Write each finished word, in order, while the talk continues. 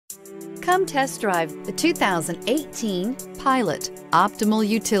Come test drive the 2018 Pilot. Optimal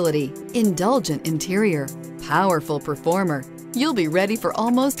utility, indulgent interior, powerful performer. You'll be ready for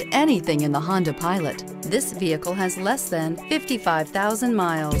almost anything in the Honda Pilot. This vehicle has less than 55,000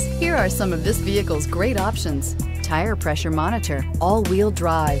 miles. Here are some of this vehicle's great options: tire pressure monitor, all-wheel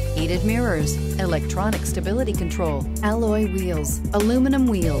drive, heated mirrors, electronic stability control, alloy wheels, aluminum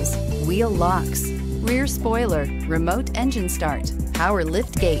wheels, wheel locks, rear spoiler, remote engine start, power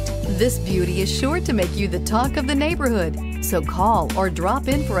lift gate. This beauty is sure to make you the talk of the neighborhood. So call or drop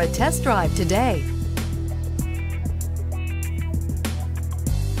in for a test drive today.